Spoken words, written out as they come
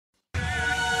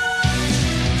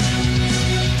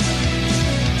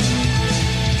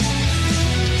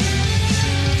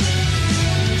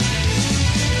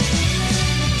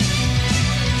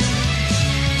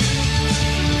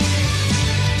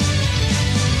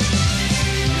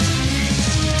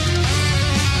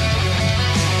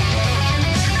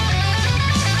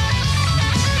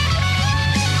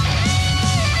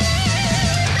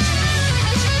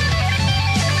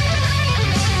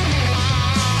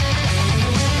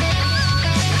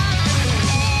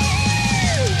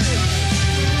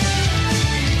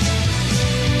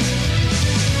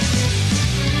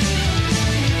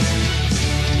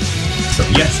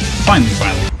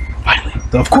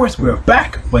So of course we're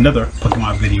back with another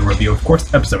Pokemon video review, of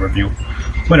course episode review,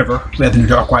 whatever. We have the new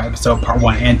Darkrai episode, part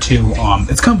 1 and 2.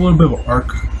 It's kind of a little bit of an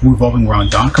arc revolving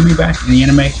around Dawn coming back in the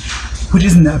anime, which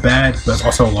isn't that bad, but it's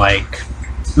also like,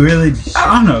 really,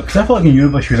 I don't know, because I feel like in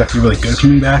Universe she was actually really good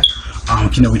coming back.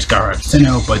 You know, we just got her at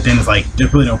Sinnoh, but then it's like,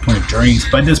 there's really no point of journeys,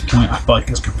 but at this point I feel like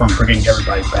it's confirmed for getting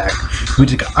everybody back. We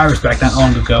just got Iris back not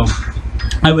long ago.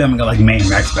 I really haven't got like main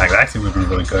Max back. That actually would have been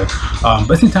really good. But at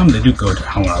the same time, they do go to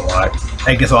Helmet a lot.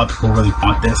 I guess a lot of people really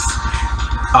want this.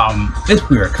 It's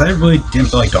weird because I really didn't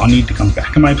feel like Dawn needed to come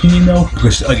back in my opinion though.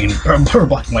 Because again, her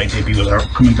Black and White debut was her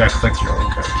coming back was like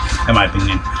really good in my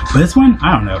opinion. But this one,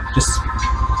 I don't know. Just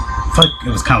I feel like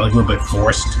it was kind of like a little bit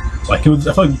forced. Like it was,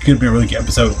 I feel like it could have been a really good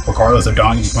episode regardless of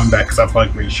Dawn coming back because I feel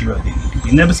like she really didn't need to be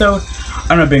in the episode.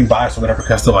 I'm not being biased or whatever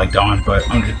because I still like Dawn, but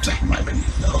I'm just saying my opinion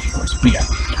though, of course. But yeah.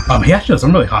 He actually does.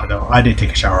 I'm really hot though. I did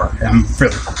take a shower. I'm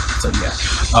fairly cool. So yeah.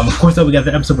 Of course though we got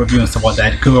the episode review and stuff like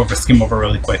that. Go over, skim over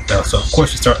really quick though. So of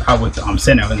course we start out with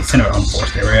Sinnoh in the Sinnoh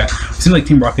forest area. It seems like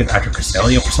Team Rocket is after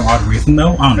Cresselia for some odd reason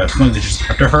though. I don't know. It's like they're just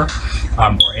after her.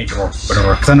 Or Age or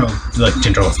whatever. Because I know like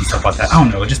Gingerless and stuff like that. I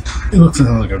don't know. It looks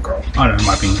like a girl. I don't know in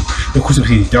my opinion. Of course we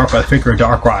see Darkrai, the figure of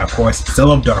Darkrai, of course. Still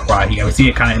love Darkrai. Yeah, we see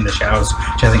it kind of in the shadows,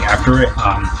 chasing after it.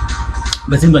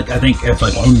 But it seems like I think if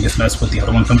like one of them gets messed with, the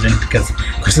other one comes in because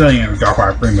Cresselia and Darkrai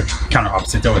are pretty much counter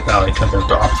opposites. They're without each other.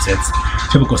 They're opposites.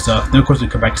 Typical stuff. Then of course we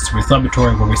come back to Cerise's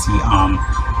laboratory where we see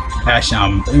Ash.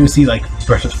 We see like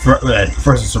versus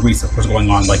Cerise of course going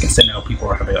on like in Sinnoh. People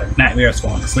are having like nightmares,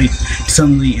 falling asleep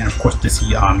suddenly, and of course to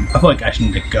see I feel like Ash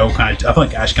needed to go kind of. I feel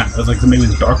like Ash kind of was like maybe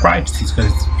the Darkrai just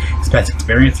because his past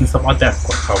experience and stuff like that. Of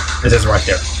course, oh, it is right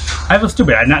there. I feel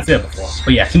stupid. I did not say that before,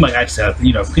 but yeah, it seems like Ash said,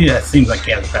 you know, it seems like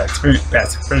he has a past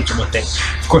experience with it.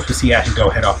 Of course, we see Ash go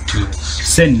head off to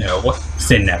Sinnoh.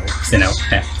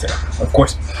 Yeah, of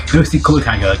course, we see Chloe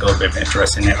kind of get like a little bit of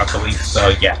interest in it, I believe.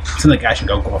 So yeah, it seems like Ash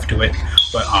go off to it,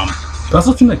 but it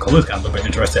also seems like Chloe's got a little bit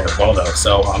interested as well though.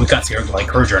 So we got to see her like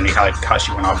her journey, how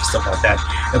she went off and stuff like that.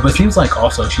 But it seems like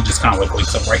also she just kind of like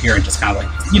wakes up right here and just kind of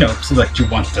like, you know, seems like she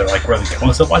wants to like really go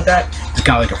and stuff like that. Just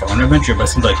kind of like her own adventure. But it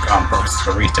seems like her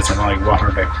sister Reese doesn't really want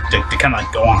her to kind of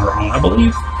like go on her own, I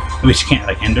believe. Maybe she can't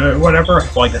like end it or whatever. I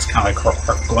feel like that's kind of like her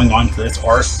going on to this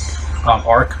arc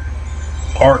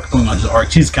going on to the arc.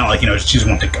 She's kind of like, you know, she just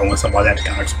wants to go and stuff like that to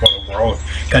kind of explore the world,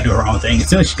 kind of do her own thing. It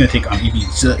seems like she's gonna take Eevee.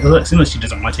 It seems like she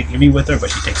doesn't want to take Eevee with her,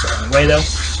 but she takes her anyway though.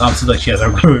 Seems like she has a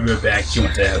really good bag. She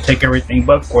wants to take everything,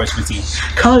 but of course we see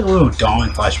kind of like a little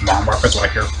Dawn / mom reference right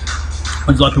here.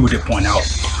 A lot of people did point out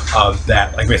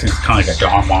that like basically it's kind of like a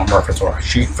Dawn mom reference, or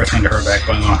she pretending to her back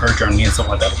going on her journey and stuff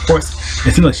like that. Of course,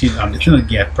 it seems like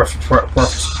yeah,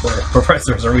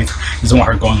 Professor Cerise doesn't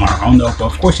want her going on her own though. But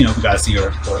of course, you know, we gotta see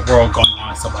her world going on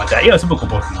and stuff like that. Yeah, it's typical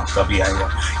Pokemon stuff. Yeah.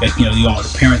 You know, you don't want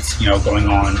the parents, you know, not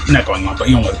going on, but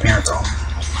you don't want the parents on.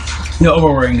 You know,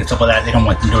 overworrying and stuff like that. They don't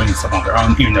want them doing stuff on their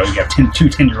own, even though you have two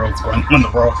 10-year-olds going on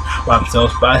the world by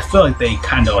themselves. But I feel like they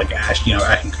kind of like Ash, you know,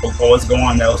 Ash and Coco go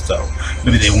on though, so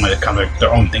maybe they wanted to kind of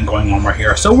their own thing going on right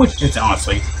here. So which is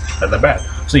honestly not that bad.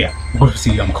 So yeah, of course we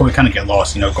see Chloe kind of get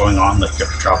lost, you know, going on like the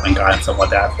traveling guide and stuff like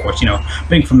that. Of course, you know,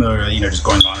 being familiar, you know, just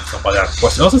going on and stuff like that. Of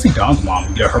course, I also see Dawn's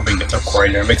mom, you know, her being a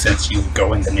coordinator. It makes sense she would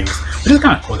go in the news, which is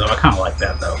kind of cool though. I kind of like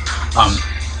that though.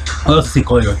 I also see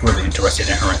Chloe like really interested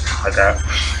in her and stuff like that.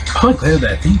 I like later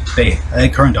that I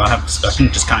think her and Dawn have a discussion,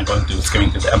 just kind of going through, skimming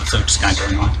through the episode, just kind of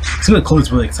going on. It seems like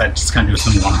Chloe's really excited, just kind of do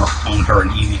something on her and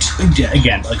Eevee. Just,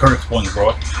 again, like her exploring the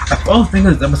world. I was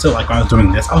thinking of this episode, like when I was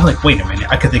doing this, I was like, wait a minute,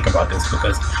 I could think about this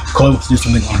because Chloe wants to do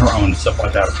something on her own and stuff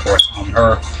like that. Of course,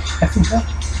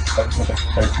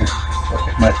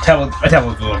 my tablet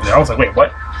was over there. I was like, wait,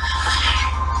 what?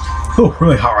 Oh,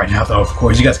 really hot right now though, of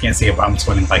course. You guys can't see it, but I'm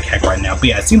sweating like heck right now. But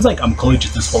yeah, it seems like Chloe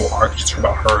just this whole arc just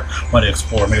about her wanting to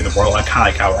explore maybe the world, like kind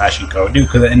of like how Ash and go do,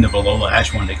 because at the end of Alola,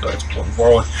 Ash wanted to go explore the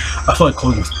world. I feel like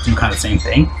Chloe wants to do kind of the same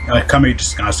thing. Like come here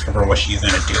just gonna discover what she's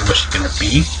gonna do, what she's gonna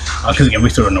be. Because again, we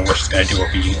still don't know what she's gonna do or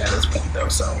be at this point though,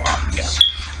 so yeah.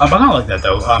 But I kind of like that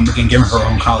though. Again, giving her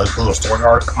own kind of like little story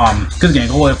arc. Because again,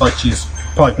 I feel like she's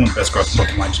probably one of the best girls in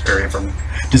Pokemon, just period, for me.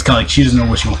 Just kind of like, she doesn't know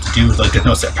what she wants to do, like, there's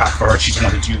no set path for her, she just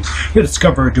wanted to, you know,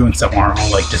 discover doing stuff on her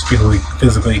own, like, just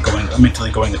physically going, mentally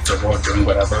going into the world, doing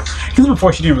whatever. Because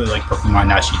before, she didn't really like Pokemon,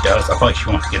 now she does. I feel like she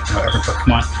wants to get to know every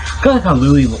Pokemon. Kind of like how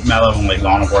Lily, Mallow, and, like,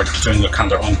 Lana were just doing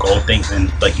kind of their own goal things,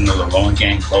 and, like, you know, the Alolan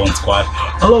gang, Alolan Squad.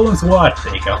 Alolan Squad!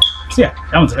 There you go. So yeah,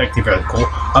 that one's actually very cool.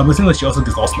 But it seems like she also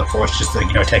gets lost in the forest, just like,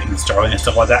 you know, taking the Starly and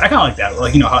stuff like that. I kind of like that.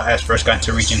 Like, you know, how Ash first got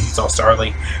into the region, he saw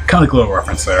Starly. Kind of like a little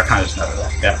reference there. I kind of just never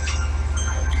like that.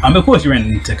 Of course, you ran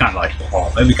into kind of like Paul.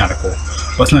 That'd be kind of cool.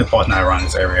 But it's not Paul's not around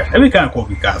this area. It'd be kind of cool if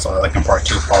we guys saw like in part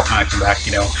 2, Paul kind of come back,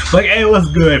 you know, like, hey, what's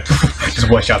good? Just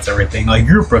one shots everything. Like,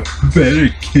 you're a better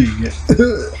kid.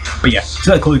 But yeah,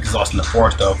 so like Chloe gets lost in the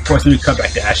forest, though. Of course, then we cut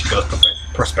back to Ash and Go's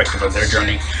perspective of their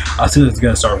journey. As soon as it's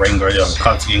gonna start raining, or the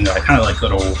clouds getting like kind of like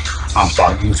little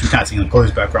foggy, which we kind of see in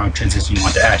Chloe's background transitioning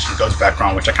onto Ash and Go's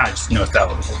background, which I kind of just noticed that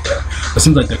a little bit there. But it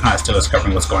seems like they're kind of still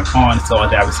discovering what's going on and stuff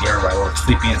like that. We see everybody like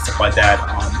sleeping and stuff like that.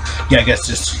 Yeah, I guess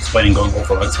just explaining, going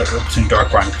over like between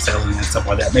Darkrai and Cresselia and stuff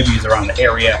like that. Maybe he's around the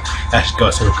area. Ash and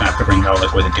Go sort of kind of figuring out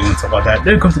like what they're doing and stuff like that.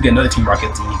 Then it comes to get another Team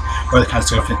Rocket scene where they're kind of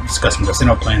sort of discussing their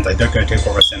Sinnoh plans. Like they're gonna take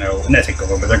over Sinnoh, and not take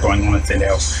over, but they're going on with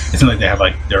Sinnoh. It seems like they have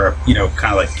like their, you know,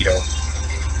 kind of like, you know,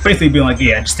 basically being like,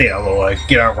 yeah, just stay out, little, like,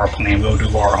 get out of our plan, we'll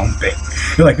do our own thing.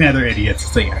 They're like, nah, they're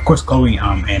idiots. So yeah, of course, Chloe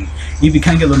and Eevee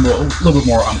kind of get a little bit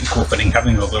more equal footing,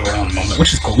 having a little own moment,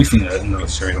 which is cool. We've seen that in the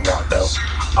series a lot, though,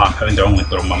 having their own like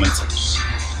little moments.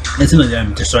 And some of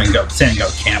them just setting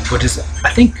out camp, which is, I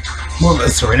think, more of a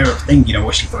Serena thing, you know,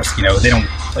 where she first, you know, they don't,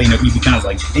 you know, Eevee kind of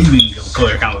like, Eevee and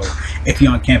Chloe are kind of like iffy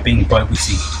on camping, but we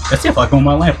see, let's see a flag go on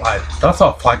my lamp. I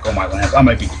saw a flag go on my lamp. I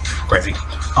might be crazy.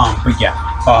 But yeah,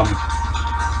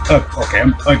 okay,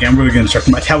 I'm really gonna check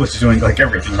my tablet's doing like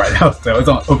everything right now, so it's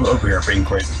on over here being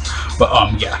crazy. But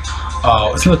yeah,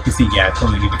 so like we see, yeah,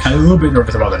 Chloe and Eevee kind of a little bit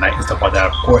nervous about the night and stuff like that.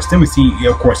 Of course, then we see, you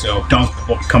know, of course, Dawn's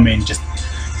will come in, just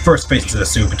first face into the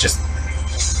soup, and just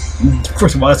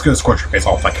first of all, let's go scorch her face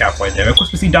off like halfway there. Of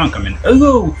course, we see Dawn come in. A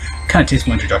little kind of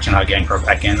tasteful introduction, how getting her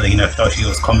back in, like, you know, thought she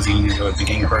was clumsy, you know, at the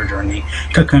beginning of her journey.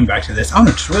 Coming back to this, I don't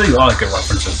know, just really a lot of good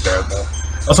references there, though.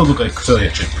 Also look like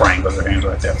Cresselia just praying with her hands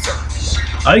right there, so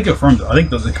I think they confirmed that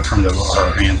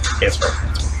her hands, yes, her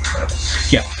hands.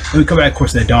 Yeah, and we come back, of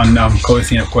course, to Dawn, Chloe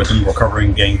scene, of course, them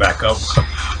recovering, getting back up.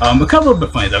 But kind of a little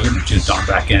bit funny, though, we introduce Dawn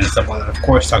back in and stuff like that, of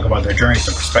course, talk about their journeys,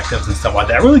 their perspectives and stuff like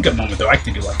that. Really good moment, though, I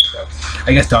actually do like it, though.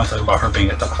 I guess Dawn talking about her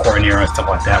being a top coordinator and stuff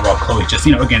like that, while Chloe just,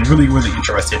 you know, again, really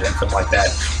interested and stuff like that.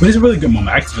 But it's a really good moment.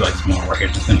 I actually like this moment right here,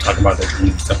 just them talking about their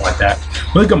dreams and stuff like that.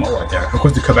 Really good moment right there. Of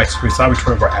course, they come back to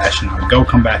Cybertoy where Ash and Go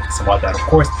come back and stuff like that, of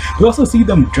course. We also see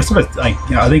them dressed up as, like,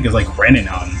 you know, I think it's like Brandon,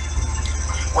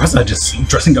 of course, just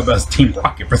dressing up as Team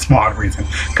Rocket for some odd reason.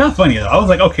 Kind of funny, though. I was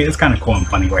like, okay, it's kind of cool and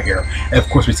funny right here. And of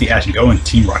course, we see Ash and Go in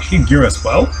Team Rocket gear as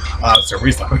well. So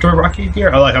Reese Laboratory Rocket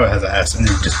gear. I like how it has an S, and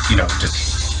then just, you know,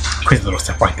 just crazy little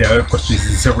stuff right there. Of course, we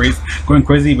see Cerise going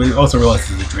crazy, but he also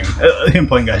realizes it's a dream. Him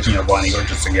playing as Gina Bonnie or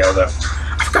just a girl, though.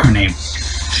 I forgot her name.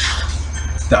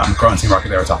 The girl in Team Rocket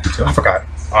they were talking to. I forgot.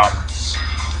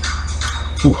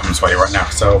 Ooh, I'm sweaty right now.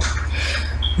 So,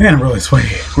 man, I'm really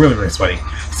sweaty. Really sweaty.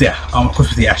 So yeah, of course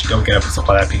we see Ash Go get up and stuff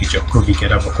like that, Pikachu, Grokkey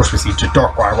get up. Of course we see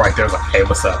Darkrai right there, like, hey,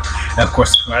 what's up? And of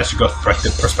course, from Ash Go's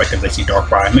perspective, they see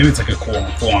Darkrai. Maybe it's like a cool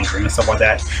full-on dream and stuff like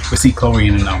that. We see Chloe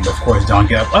and of course Dawn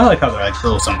get up. I like how they're like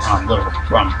little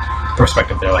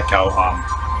perspective there, like how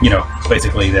you know,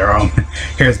 basically their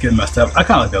hair's getting messed up. I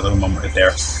kind of like that little moment right there.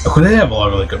 Of course, they have a lot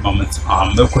of really good moments.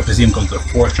 Of course, we see him go to the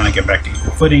forest trying to get back to equal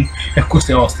footing. And of course,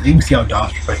 you can see how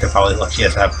Dawn's perspective, how like she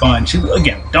has to have fun. She,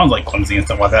 again, Dawn's like clumsy and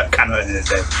stuff like that. Kind of at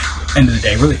the end of the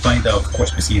day, really funny though. Of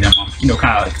course, we see them, you know,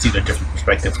 kind of like see their different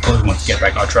perspectives. Chloe wants to get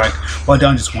back on track, while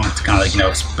Dawn just wants to kind of like, you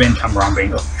know, spend time around being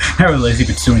not really lazy,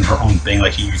 but doing her own thing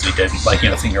like she usually did. Like, you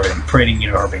know, seeing everything pretty, you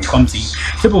know, her being clumsy.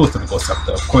 Typical stuff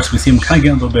though. Of course, we see them kind of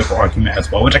getting a little bit of an argument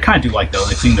as well, which I kind of do like though,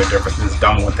 like seeing their differences.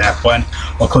 Dawn with that fun,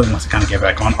 while Chloe wants to kind of get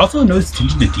back on. Also notice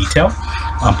attention to detail.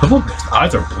 Piplup's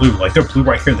eyes are blue, like they're blue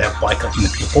right here. They have black like in the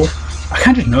pupil. I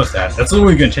kind of just noticed that. That's a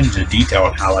really good attention to detail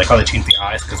and how like how they change the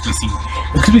eyes, because we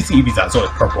see Eevee's eyes are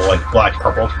like purple, like black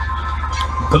purple.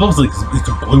 Piplup's like it's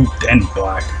blue and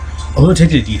black. A little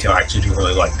attention to detail I actually do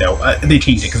really like though. They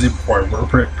changed it because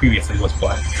previously it was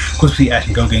black. Of course, we see Ash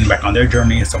and Go getting back on their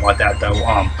journey and stuff like that though.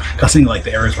 Seeing like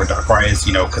the areas where Darkrai is,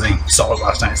 you know, because they saw it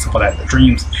last night and stuff like that in the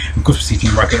dreams. Of course, we see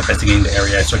Team Rocket investigating the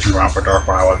area, searching around for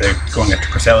Darkrai while they're going after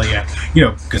Cresselia. You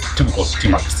know, because typical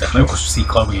Team Rocket stuff. And of course, we see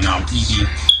Chloe and Eevee.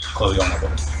 Chloe,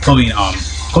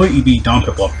 Eevee, Dawn,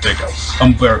 Piplup, there you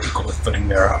go. Very equal with footing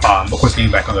there. Of course,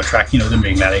 getting back on their track, you know, them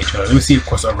being mad at each other. Then we see, of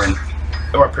course, over in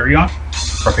Hyperion.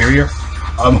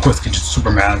 Of course, get just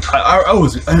super mad.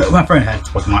 My friend had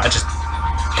Pokemon.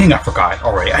 I forgot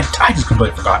already. I just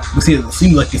completely forgot. We see it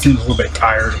seems like it seems a little bit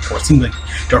tired, or it seems like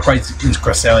Darkrai's in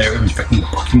Cresselia are infecting the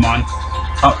Pokemon.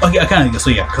 I kind of,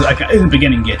 so yeah, because in the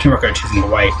beginning, yeah, Team Rocket are chasing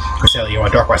away Cresselia while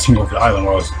Darkrai seemed over the island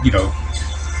where I was, you know,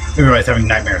 everybody's having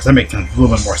nightmares. That makes sense, a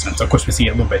little bit more sense. Of course, we see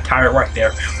a little bit tired right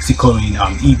there. We see Chloe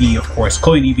and Eevee, of course.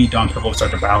 Chloe and Eevee, Dawn, Piplup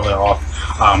start to battle it off.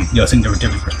 Seeing their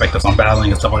different perspectives on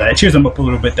battling and stuff like that. It cheers them up a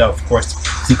little bit, though. Of course, we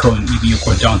see Chloe and Eevee, of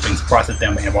course, Dawn's being surprised at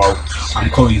them, and while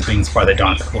Chloe is being surprised at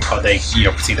Dawn and Piplup, how they, see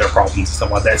their problems and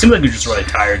stuff like that. It seems like they're just really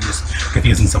tired, just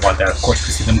confused and stuff like that. Of course,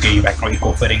 we see them getting back on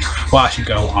equal footing. Well, I should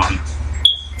go,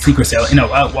 see Cresselia,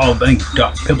 well, I think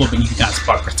Piplup and Eevee got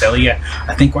spot Cresselia,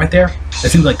 I think right there. It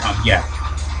seems like, yeah.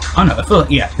 I don't know, I feel like,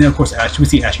 yeah. Then of course, we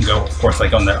see Ash and go, of course,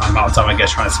 like on the mountaintop, I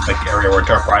guess, trying to select the area where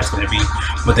Darkrai is going to be.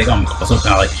 But they also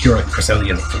kind of like hear like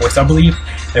Cresselia as a voice, I believe.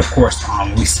 And of course,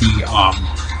 we see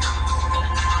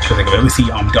we see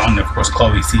Dawn and of course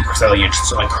Chloe see Cresselia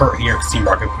just like hurt here. Team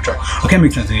Rocket, which okay,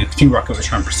 makes sense. Team Rocket was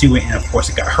trying to pursue it, and of course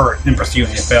it got hurt in pursuit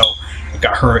and it fell.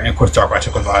 Got hurt, and of course Darkrai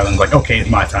took over the island. Like, okay, it's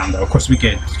my time though. Of course we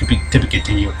get to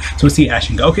continue. So we see Ash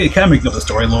and go, okay, it kind of makes up the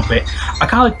story a little bit. I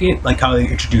kind of get like how they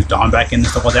introduced Dawn back in and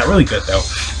stuff like that. Really good though.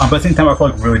 But at the same time, I feel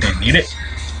like we really didn't need it.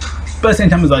 But at the same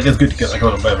time, it's good to get like a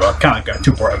little bit of a kind of like a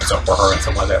 2-part episode for her and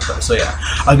stuff like that. So yeah,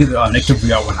 I'll get the next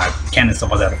review out when I can and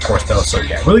stuff like that, of course though. So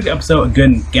yeah, really good episode.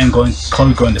 Again,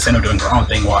 Chloe going to center doing her own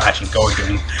thing while Ash and Go are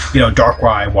doing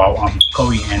Darkrai, while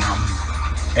Chloe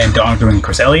and Dawn doing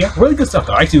Cresselia. Really good stuff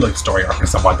though. I actually like the story arc and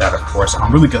stuff like that, of course.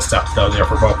 Really good stuff though there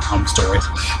for both stories.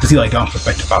 To see like Dawn's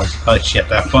perspective about she had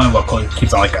that fun while Chloe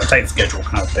keeps on like a tight schedule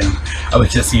kind of thing. I would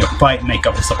just see a fight,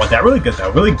 makeup and stuff like that. Really good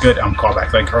though. Really good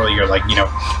callbacks like earlier, like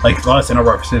like a lot of center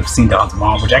references seen Dawn's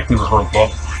mom, which actually was her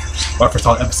book. When I first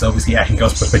saw the episode, we see Ash and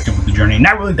Go's perspective of the journey.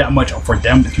 Not really that much for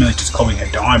them, it's mainly just Chloe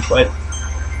and Dawn, but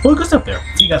really good stuff there.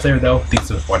 See you guys later though. Thanks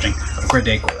for watching. Have a great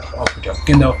day. I'll put you up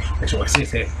again though. Make sure you stay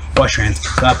safe. Wash your hands.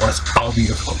 God bless. I'll be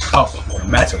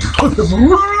massive.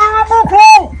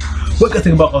 What good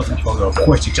thing about those info though? Of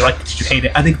course, did you like it? Did you hate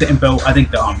it? I think the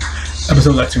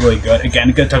episode was actually really good. Again,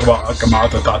 I'm gonna talk about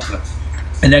Gamara's thoughts in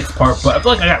the next part, but I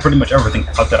feel like I got pretty much everything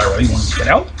out that I really wanted to get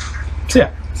out. So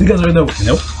yeah, see you guys later though. Peace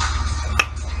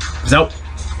out.